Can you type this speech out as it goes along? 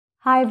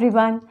Hi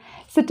everyone.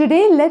 So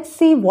today let's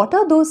see what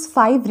are those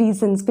 5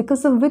 reasons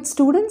because of which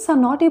students are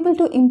not able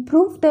to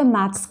improve their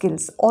math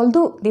skills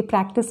although they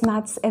practice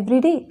maths every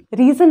day.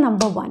 Reason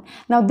number 1.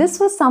 Now this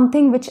was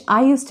something which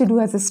I used to do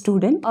as a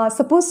student.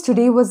 Suppose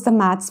today was the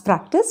maths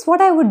practice.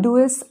 What I would do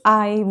is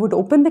I would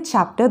open the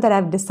chapter that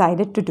I've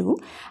decided to do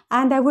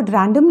and I would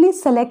randomly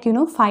select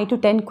 5 to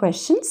 10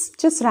 questions.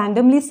 Just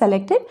randomly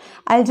select it.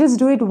 I'll just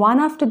do it one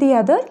after the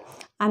other.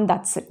 And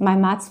that's it. My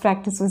maths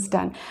practice was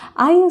done.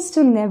 I used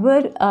to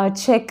never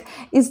check,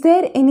 is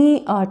there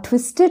any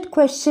twisted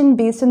question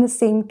based on the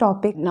same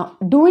topic? Now,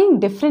 doing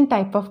different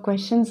type of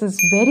questions is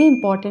very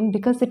important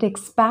because it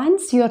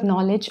expands your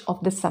knowledge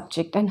of the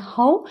subject and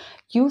how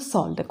you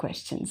solve the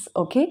questions.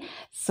 Okay,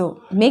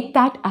 so make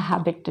that a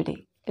habit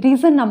today.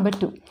 Reason number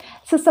 2.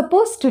 So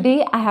suppose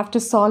today I have to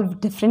solve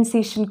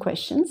differentiation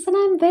questions and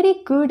I'm very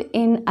good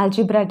in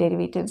algebra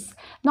derivatives,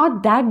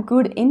 not that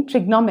good in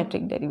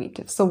trigonometric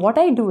derivatives. So what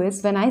I do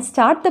is when I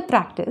start the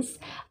practice,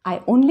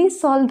 I only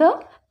solve the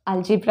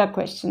algebra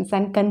questions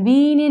and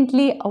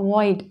conveniently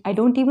avoid, I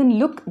don't even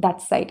look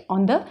that side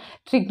on the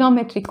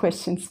trigonometric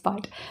questions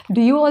part.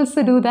 Do you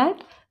also do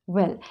that?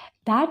 Well,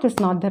 that is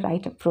not the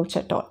right approach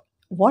at all.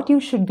 What you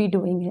should be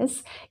doing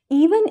is,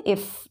 even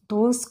if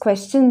those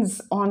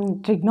questions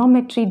on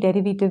trigonometry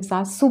derivatives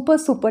are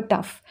super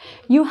tough,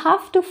 you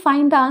have to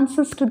find the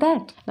answers to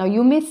that. Now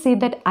you may say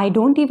that I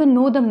don't even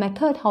know the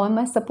method, how am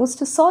I supposed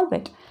to solve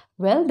it?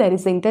 Well, there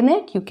is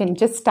internet, you can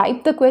just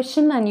type the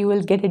question and you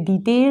will get a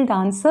detailed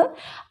answer.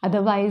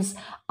 Otherwise,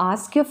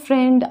 ask your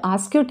friend,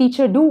 ask your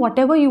teacher, do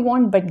whatever you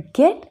want, but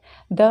get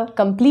the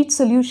complete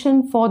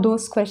solution for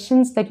those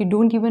questions that you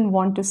don't even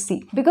want to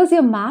see. Because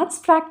your maths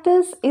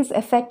practice is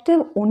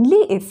effective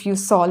only if you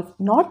solve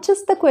not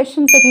just the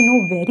questions that you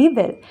know very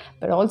well,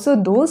 but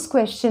also those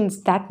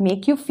questions that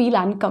make you feel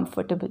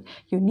uncomfortable.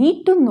 You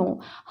need to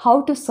know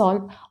how to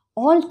solve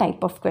all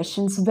type of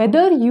questions,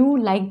 whether you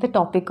like the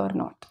topic or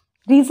not.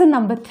 Reason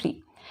number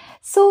 3.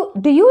 So,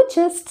 do you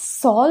just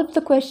solve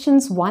the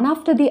questions one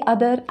after the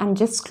other and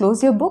just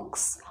close your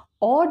books?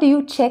 Or do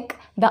you check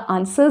the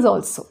answers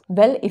also?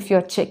 Well, if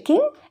you're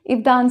checking,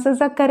 if the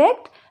answers are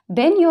correct,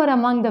 then you are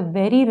among the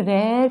very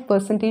rare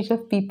percentage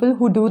of people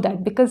who do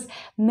that, because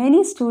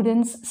many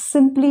students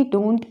simply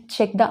don't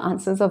check the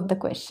answers of the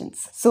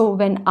questions. So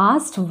when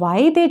asked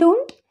why they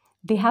don't,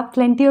 they have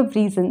plenty of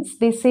reasons.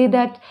 They say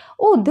that,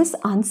 oh, this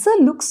answer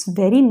looks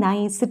very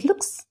nice. It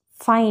looks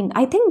fine.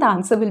 I think the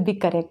answer will be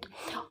correct.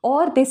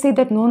 Or they say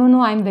that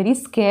no, I'm very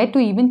scared to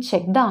even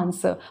check the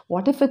answer.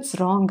 What if it's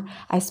wrong?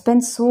 I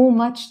spent so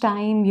much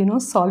time,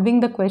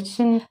 solving the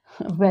question.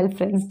 Well,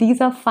 friends,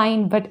 these are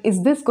fine, but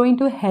is this going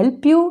to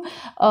help you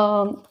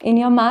in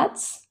your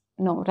maths?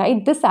 No,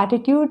 right? This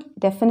attitude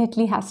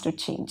definitely has to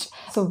change.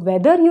 So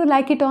whether you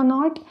like it or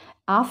not,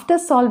 after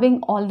solving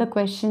all the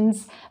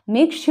questions,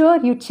 make sure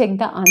you check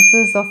the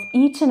answers of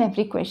each and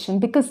every question,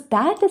 because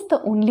that is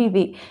the only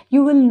way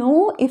you will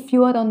know if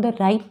you are on the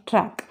right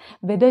track,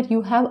 whether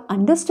you have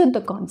understood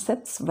the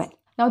concepts well.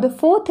 Now, the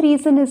 4th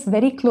reason is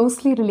very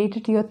closely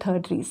related to your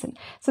 3rd reason.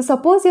 So,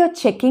 suppose you're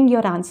checking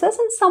your answers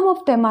and some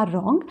of them are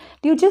wrong.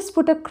 Do you just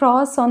put a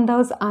cross on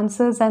those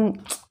answers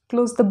and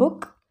close the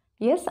book?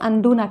 Yes,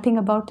 and do nothing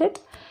about it?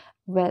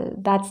 Well,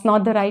 that's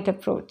not the right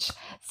approach.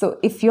 So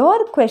if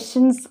your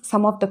questions,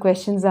 some of the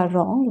questions are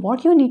wrong,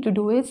 what you need to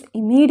do is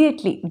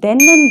immediately, then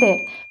and there,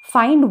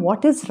 find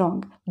what is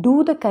wrong,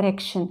 do the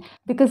correction,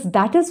 because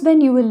that is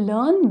when you will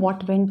learn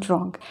what went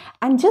wrong.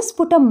 And just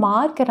put a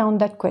mark around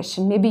that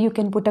question. Maybe you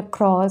can put a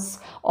cross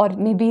or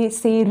maybe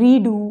say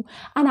redo.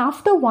 And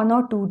after 1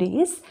 or 2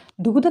 days,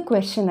 do the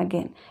question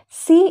again.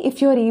 See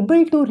if you're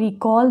able to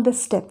recall the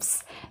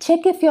steps.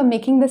 Check if you're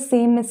making the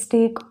same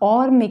mistake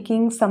or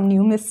making some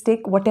new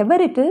mistake, whatever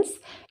it is,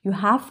 you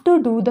have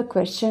to do the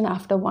question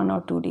after 1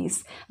 or 2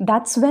 days.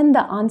 That's when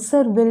the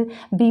answer will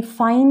be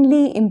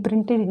finely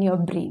imprinted in your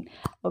brain.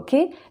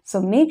 Okay,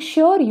 so make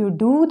sure you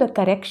do the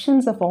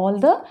corrections of all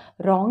the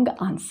wrong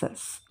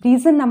answers.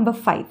 Reason number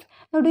 5.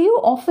 Now, do you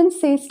often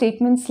say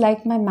statements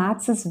like, my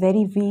maths is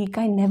very weak,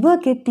 I never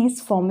get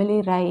these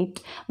formulae right,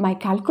 my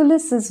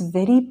calculus is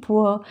very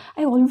poor,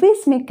 I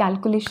always make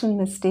calculation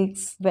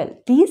mistakes? Well,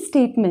 these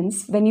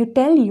statements, when you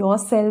tell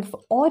yourself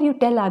or you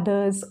tell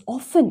others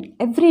often,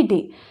 every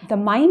day, the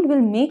mind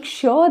will make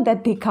sure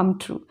that they come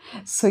true.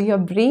 So your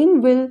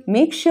brain will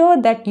make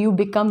sure that you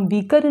become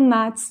weaker in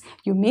maths,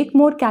 you make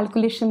more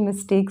calculation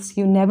mistakes,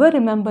 you never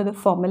remember the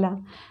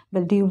formula.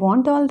 Well, do you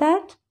want all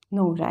that?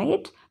 No,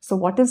 right? So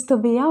what is the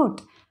way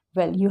out?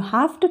 Well, you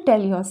have to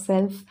tell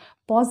yourself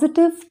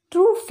positive,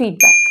 true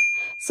feedback.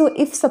 So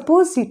if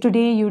suppose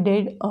today you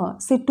did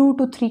say 2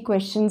 to 3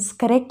 questions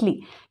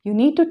correctly, you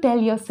need to tell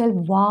yourself,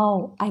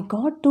 wow, I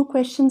got 2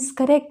 questions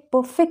correct,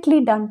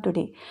 perfectly done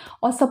today.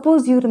 Or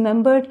suppose you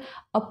remembered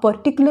a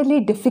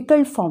particularly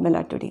difficult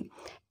formula today.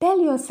 Tell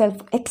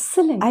yourself,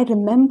 excellent, I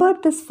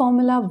remembered this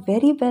formula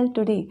very well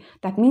today.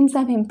 That means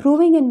I'm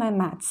improving in my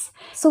maths.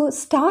 So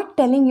start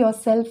telling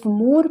yourself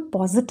more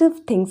positive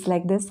things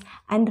like this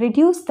and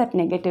reduce that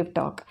negative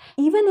talk.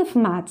 Even if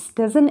maths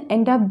doesn't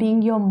end up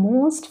being your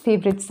most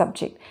favorite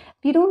subject,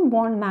 we don't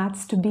want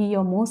maths to be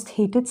your most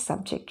hated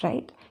subject,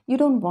 right? You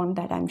don't want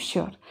that, I'm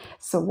sure.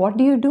 So what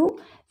do?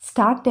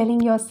 Start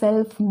telling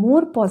yourself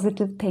more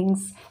positive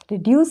things,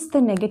 reduce the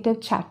negative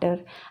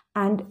chatter,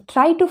 and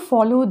try to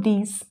follow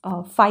these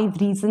 5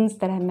 reasons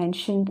that I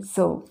mentioned.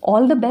 So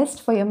all the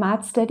best for your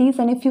math studies,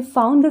 and if you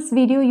found this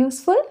video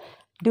useful,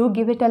 do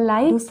give it a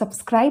like, do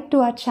subscribe to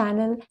our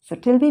channel. So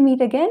till we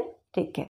meet again, take care.